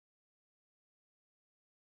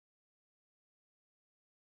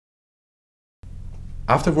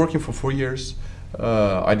After working for 4 years,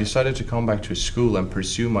 I decided to come back to school and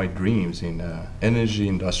pursue my dreams in energy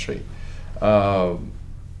industry.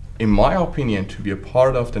 In my opinion, to be a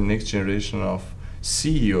part of the next generation of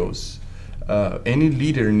CEOs, any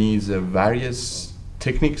leader needs various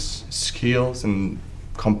techniques, skills, and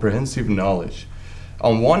comprehensive knowledge.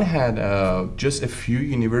 On one hand, just a few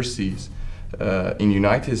universities in the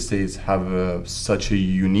United States have such a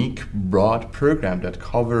unique, broad program that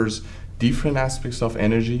covers different aspects of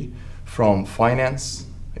energy, from finance,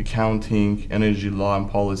 accounting, energy law and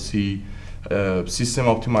policy, system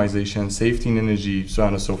optimization, safety in energy, so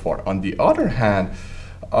on and so forth. On the other hand,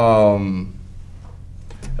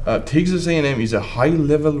 Texas A&M is a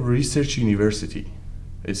high-level research university.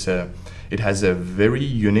 It has a very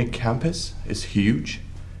unique campus. It's huge,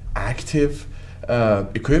 active,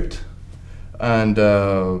 equipped. And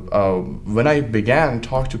when I began to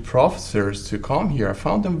talk to professors to come here, I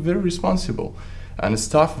found them very responsible. And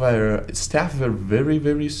staff were very,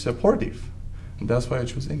 very supportive. And that's why I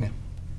chose A&M.